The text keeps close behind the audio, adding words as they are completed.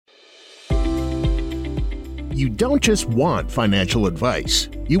You don't just want financial advice.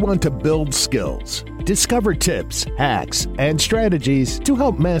 You want to build skills, discover tips, hacks, and strategies to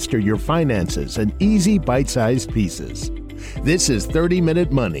help master your finances in easy bite-sized pieces. This is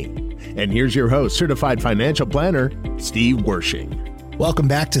 30-Minute Money. And here's your host, certified financial planner, Steve Wershing. Welcome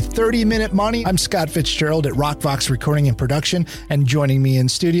back to 30-Minute Money. I'm Scott Fitzgerald at RockVox Recording and Production, and joining me in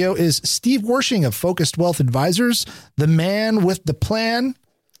studio is Steve Wershing of Focused Wealth Advisors, the man with the plan,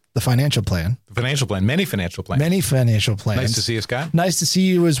 the financial plan. The financial plan, many financial plans. Many financial plans. Nice to see you, Scott. Nice to see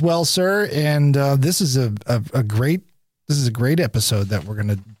you as well, sir. And this is a great episode that we're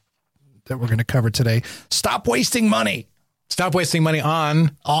gonna cover today. Stop wasting money. Stop wasting money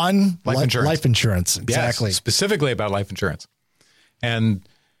on life insurance. Life insurance, exactly. Yes, specifically about life insurance. And,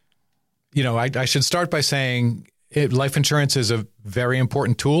 you know, I should start by saying life insurance is a very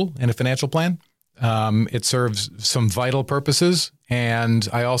important tool in a financial plan. It serves some vital purposes. And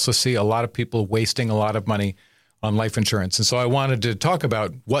I also see a lot of people wasting a lot of money on life insurance. And so I wanted to talk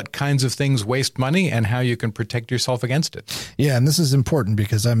about what kinds of things waste money and how you can protect yourself against it. Yeah, and this is important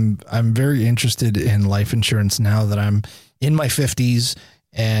because I'm very interested in life insurance now that I'm in my 50s.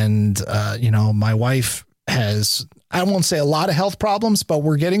 And, my wife has, I won't say a lot of health problems, but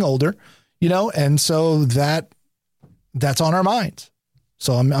we're getting older, and so that's on our minds.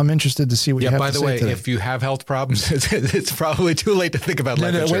 So I'm interested to see what you have to say. By the way, today. if you have health problems, it's probably too late to think about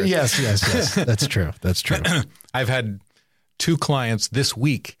life insurance. Yes. That's true. That's true. I've had 2 clients this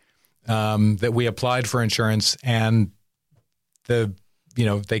week that we applied for insurance, and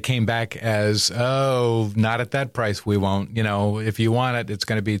they came back as, not at that price. We won't. If you want it, it's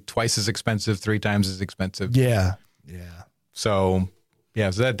going to be twice as expensive, 3 times as expensive. Yeah. So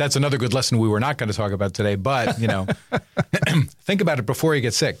that's another good lesson we were not going to talk about today. But, think about it before you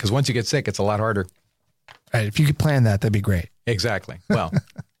get sick, because once you get sick, it's a lot harder. Right. If you could plan that'd be great. Exactly. Well,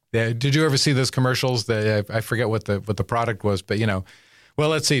 did you ever see those commercials? I forget what the product was, but, well,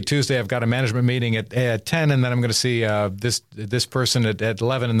 let's see. Tuesday, I've got a management meeting at 10, and then I'm going to see this person at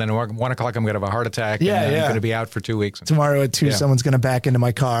 11, and then at 1 o'clock, I'm going to have a heart attack. And I'm going to be out for 2 weeks. Tomorrow at 2, someone's going to back into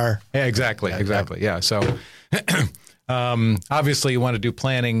my car. Yeah, exactly. Yeah. So obviously, you want to do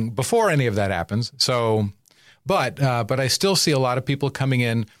planning before any of that happens. So, but I still see a lot of people coming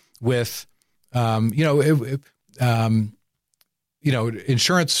in with, insurance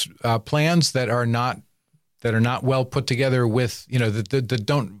plans that are not well put together with, that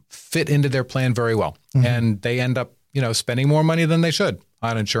don't fit into their plan very well. Mm-hmm. And they end up, spending more money than they should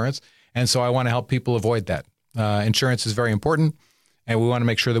on insurance. And so I want to help people avoid that. Insurance is very important, and we want to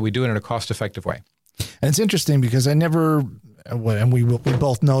make sure that we do it in a cost-effective way. And it's interesting because and we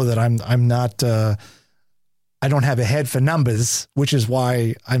both know that I'm not, I don't have a head for numbers, which is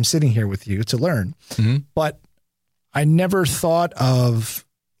why I'm sitting here with you to learn. Mm-hmm. But I never thought of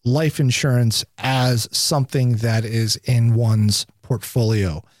life insurance as something that is in one's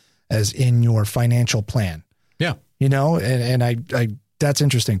portfolio, as in your financial plan. Yeah. And I that's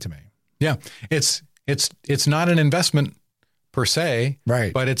interesting to me. Yeah. It's not an investment per se,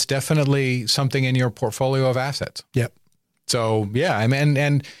 right? But it's definitely something in your portfolio of assets. Yep. So yeah, I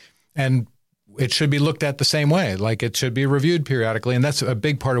mean, and it should be looked at the same way. Like it should be reviewed periodically, and that's a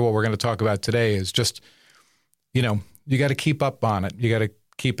big part of what we're going to talk about today. Is just, you got to keep up on it. You got to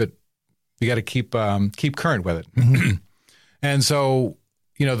keep it. You got to keep current with it. Mm-hmm. And so,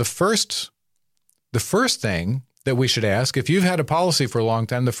 the first thing that we should ask, if you've had a policy for a long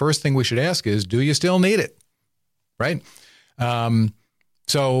time, the first thing we should ask is, do you still need it? Right.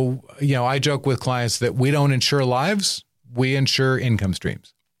 So, I joke with clients that we don't insure lives, we insure income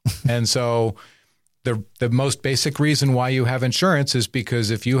streams. And so the most basic reason why you have insurance is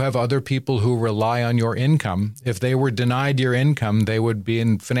because if you have other people who rely on your income, if they were denied your income, they would be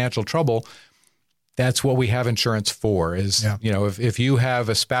in financial trouble. That's what we have insurance for is, if you have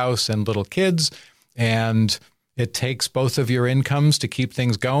a spouse and little kids and it takes both of your incomes to keep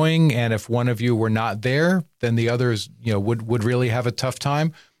things going. And if one of you were not there, then the others, would really have a tough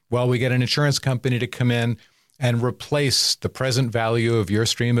time. Well, we get an insurance company to come in and replace the present value of your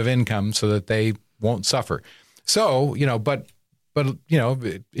stream of income so that they won't suffer. So, but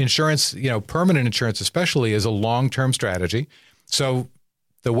insurance, permanent insurance especially is a long-term strategy. So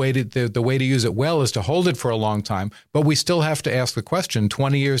the way to use it well is to hold it for a long time, but we still have to ask the question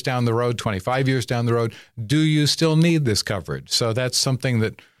 20 years down the road, 25 years down the road, do you still need this coverage? So that's something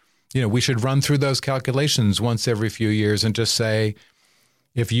that, we should run through those calculations once every few years and just say,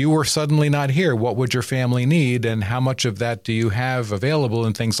 if you were suddenly not here, what would your family need and how much of that do you have available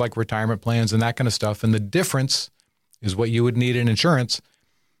in things like retirement plans and that kind of stuff? And the difference is what you would need in insurance.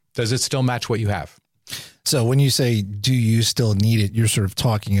 Does it still match what you have? So when you say, do you still need it, you're sort of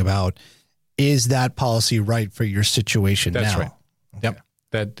talking about is that policy right for your situation That's now? right. Okay.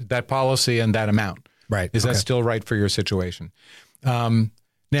 Yep. That policy and that amount. Right. Is that still right for your situation?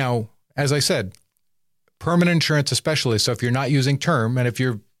 Now, as I said, permanent insurance especially. So if you're not using term and if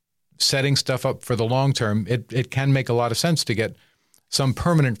you're setting stuff up for the long term, it can make a lot of sense to get some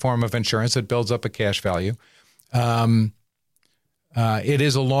permanent form of insurance that builds up a cash value. It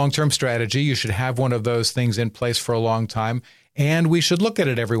is a long-term strategy. You should have one of those things in place for a long time. And we should look at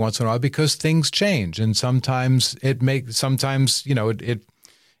it every once in a while because things change. And sometimes it makes sense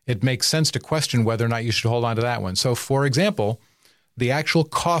to question whether or not you should hold on to that one. So for example, the actual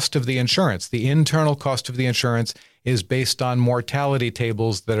cost of the insurance, the internal cost of the insurance is based on mortality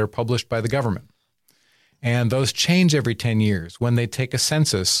tables that are published by the government. And those change every 10 years. When they take a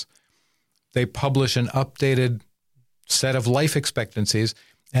census, they publish an updated set of life expectancies,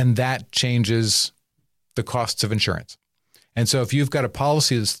 and that changes the costs of insurance. And so if you've got a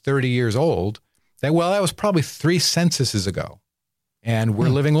policy that's 30 years old, that was probably 3 censuses ago. And we're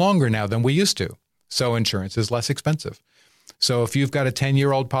living longer now than we used to. So insurance is less expensive. So if you've got a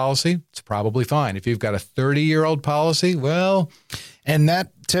 10-year-old policy, it's probably fine. If you've got a 30-year-old policy, well. And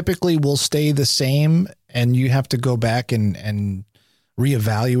that typically will stay the same, and you have to go back and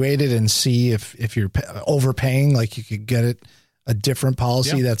reevaluate it and see if you're overpaying, like you could get it a different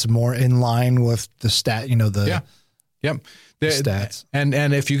policy that's more in line with the stat, Yep. The stats.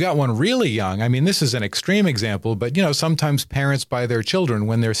 And if you got one really young, I mean, this is an extreme example, but sometimes parents buy their children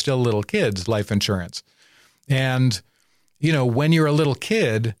when they're still little kids life insurance. And, when you're a little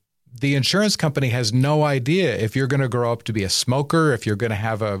kid, the insurance company has no idea if you're going to grow up to be a smoker, if you're going to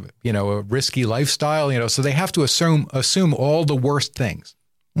have a risky lifestyle, so they have to assume all the worst things.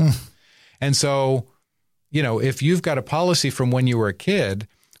 And so, if you've got a policy from when you were a kid,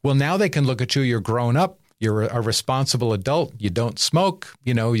 well, now they can look at you, you're grown up. You're a responsible adult. You don't smoke,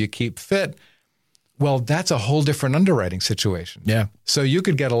 you keep fit. Well, that's a whole different underwriting situation. Yeah. So you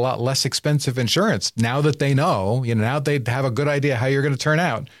could get a lot less expensive insurance now that they know, now they have a good idea how you're going to turn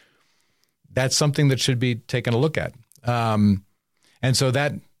out. That's something that should be taken a look at. And so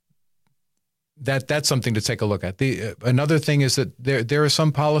that's something to take a look at. Another thing is that there are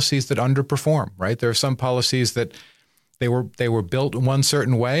some policies that underperform, right? There are some policies that they were built one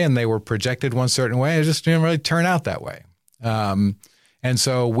certain way and they were projected one certain way. It just didn't really turn out that way. And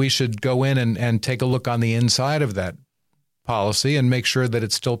so we should go in and take a look on the inside of that policy and make sure that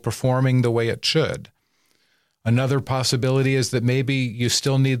it's still performing the way it should. Another possibility is that maybe you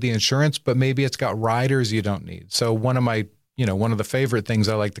still need the insurance, but maybe it's got riders you don't need. So one of the favorite things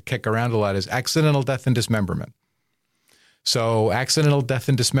I like to kick around a lot is accidental death and dismemberment. So accidental death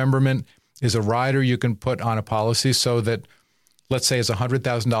and dismemberment is a rider you can put on a policy so that, let's say it's a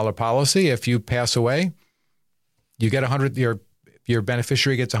 $100,000 policy. If you pass away, you get your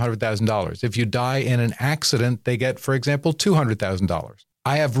beneficiary gets $100,000. If you die in an accident, they get, for example, $200,000.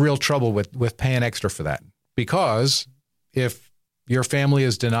 I have real trouble with paying extra for that because if your family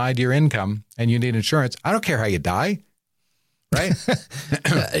is denied your income and you need insurance, I don't care how you die. Right?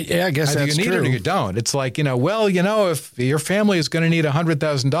 Yeah, I guess either that's you need true. it or you don't. It's like, if your family is going to need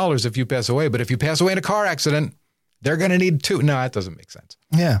 $100,000 if you pass away, but if you pass away in a car accident, they're going to need $2. No, that doesn't make sense.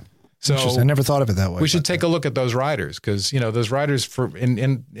 Yeah. So I never thought of it that way. We should take a look at those riders because, those riders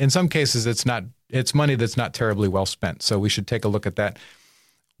in some cases, it's money that's not terribly well spent. So we should take a look at that.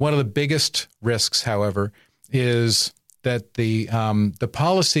 One of the biggest risks, however, is that the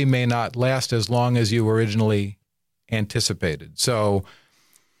policy may not last as long as you originally anticipated. So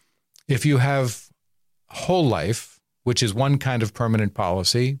if you have whole life, which is one kind of permanent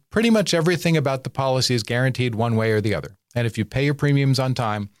policy, pretty much everything about the policy is guaranteed one way or the other. And if you pay your premiums on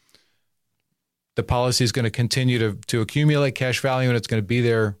time, the policy is going to continue to accumulate cash value and it's going to be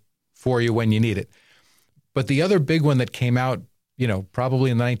there for you when you need it. But the other big one that came out, probably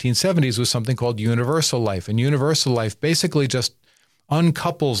in the 1970s was something called universal life. And universal life basically just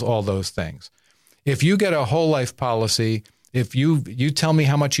uncouples all those things. If you get a whole life policy, if you tell me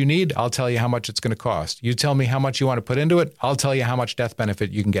how much you need, I'll tell you how much it's going to cost. You tell me how much you want to put into it, I'll tell you how much death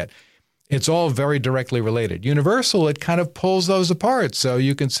benefit you can get. It's all very directly related. Universal, it kind of pulls those apart. So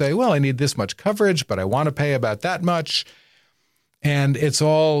you can say, well, I need this much coverage, but I want to pay about that much. And it's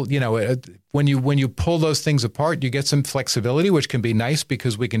all, when you pull those things apart, you get some flexibility, which can be nice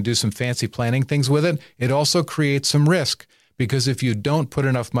because we can do some fancy planning things with it. It also creates some risk because if you don't put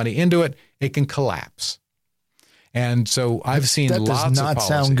enough money into it, it can collapse. And so I've seen lots of policies. That does not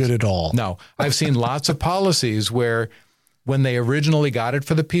sound good at all. No, I've seen lots of policies where when they originally got it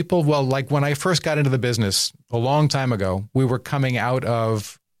for the people, well, like when I first got into the business a long time ago, we were coming out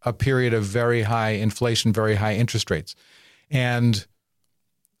of a period of very high inflation, very high interest rates. And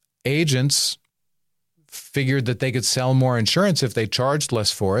agents figured that they could sell more insurance if they charged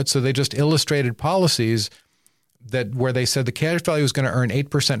less for it. So they just illustrated policies where they said the cash value was going to earn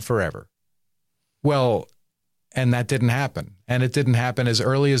 8% forever. Well, and that didn't happen. And it didn't happen as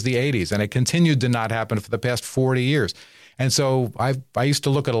early as the 80s. And it continued to not happen for the past 40 years. And so I used to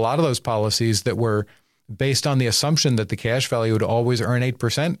look at a lot of those policies that were based on the assumption that the cash value would always earn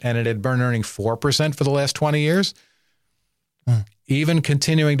 8%, and it had been earning 4% for the last 20 years. Even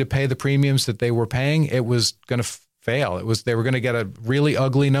continuing to pay the premiums that they were paying, it was going to fail. They were going to get a really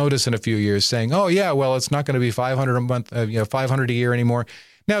ugly notice in a few years saying, "Oh yeah, well, it's not going to be $500 a month, $500 a year anymore.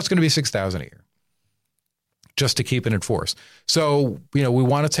 Now it's going to be $6,000 a year," just to keep it in force. So, we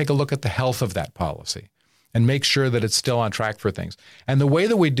want to take a look at the health of that policy and make sure that it's still on track for things. And the way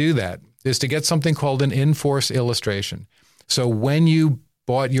that we do that is to get something called an in-force illustration. So when you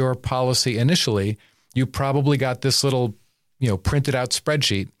bought your policy initially, you probably got this little, printed out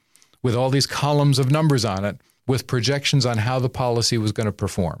spreadsheet with all these columns of numbers on it with projections on how the policy was going to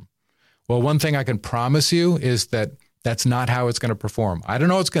perform. Well, one thing I can promise you is that that's not how it's going to perform. I don't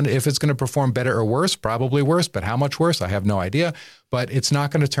know if it's going to perform better or worse, probably worse, but how much worse, I have no idea. But it's not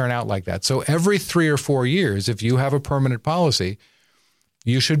going to turn out like that. So every 3 or 4 years, if you have a permanent policy,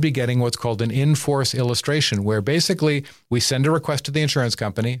 you should be getting what's called an in-force illustration, where basically we send a request to the insurance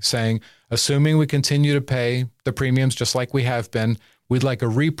company saying, assuming we continue to pay the premiums just like we have been, we'd like a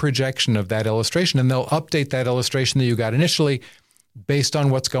reprojection of that illustration. And they'll update that illustration that you got initially based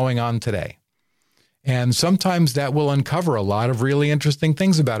on what's going on today. And sometimes that will uncover a lot of really interesting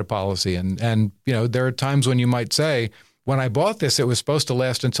things about a policy. And there are times when you might say, when I bought this, it was supposed to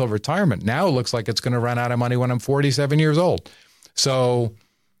last until retirement. Now it looks like it's going to run out of money when I'm 47 years old. So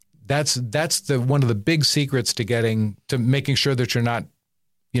that's one of the big secrets to making sure that you're not,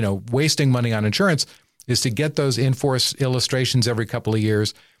 wasting money on insurance, is to get those in-force illustrations every couple of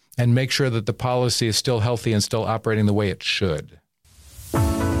years and make sure that the policy is still healthy and still operating the way it should.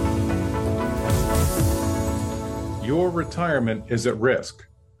 Your retirement is at risk,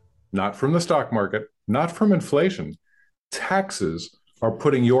 not from the stock market, not from inflation. Taxes are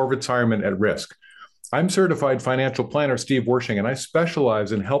putting your retirement at risk. I'm certified financial planner Steve Wershing, and I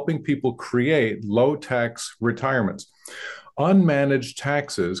specialize in helping people create low-tax retirements. Unmanaged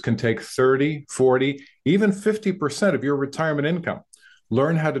taxes can take 30, 40, even 50% of your retirement income.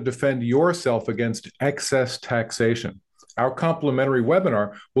 Learn how to defend yourself against excess taxation. Our complimentary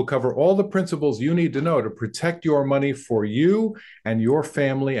webinar will cover all the principles you need to know to protect your money for you and your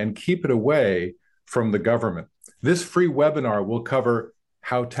family and keep it away from the government. This free webinar will cover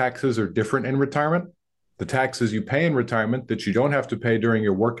how taxes are different in retirement, the taxes you pay in retirement that you don't have to pay during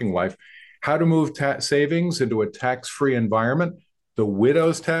your working life, how to move savings into a tax-free environment, the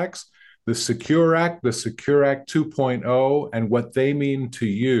widow's tax, the Secure Act 2.0, and what they mean to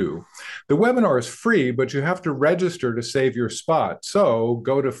you. The webinar is free, but you have to register to save your spot. So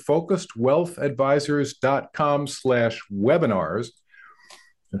go to focusedwealthadvisors.com/webinars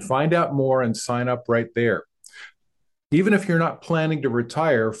and find out more and sign up right there. Even if you're not planning to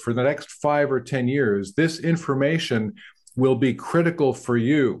retire for the next 5 or 10 years, this information will be critical for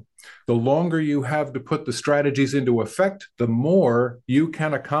you. The longer you have to put the strategies into effect, the more you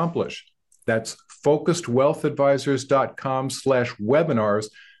can accomplish. That's focusedwealthadvisors.com/webinars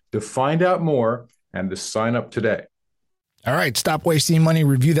to find out more and to sign up today. All right, stop wasting money.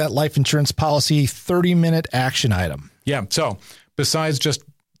 Review that life insurance policy 30-minute action item. Yeah. So besides just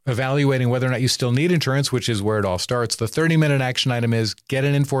evaluating whether or not you still need insurance, which is where it all starts, the 30-minute action item is get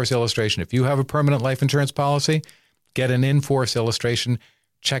an in-force illustration. If you have a permanent life insurance policy, get an in-force illustration.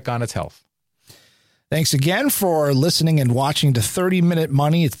 Check on its health. Thanks again for listening and watching to 30-Minute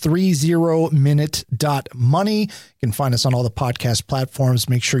Money at 30minute.money. You can find us on all the podcast platforms.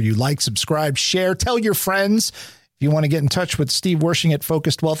 Make sure you like, subscribe, share, tell your friends. If you want to get in touch with Steve Wershing at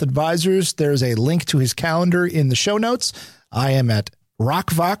Focused Wealth Advisors, there's a link to his calendar in the show notes. I am at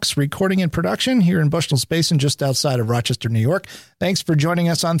RockVox Recording and Production here in Bushnell's Basin, just outside of Rochester, New York. Thanks for joining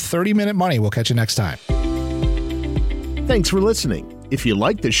us on 30-Minute Money. We'll catch you next time. Thanks for listening. If you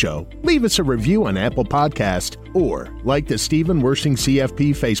like the show, leave us a review on Apple Podcast or like the Stephen Wershing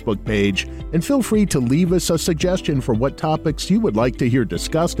CFP Facebook page, and feel free to leave us a suggestion for what topics you would like to hear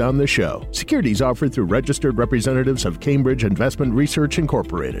discussed on the show. Securities offered through registered representatives of Cambridge Investment Research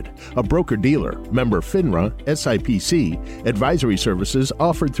Incorporated, a broker-dealer, member FINRA, SIPC, advisory services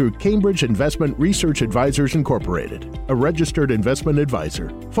offered through Cambridge Investment Research Advisors Incorporated, a registered investment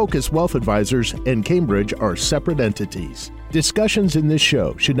advisor. Focused Wealth Advisors and Cambridge are separate entities. Discussions in this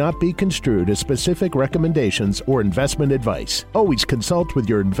show should not be construed as specific recommendations or investment advice. Always consult with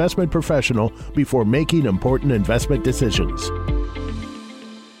your investment professional before making important investment decisions.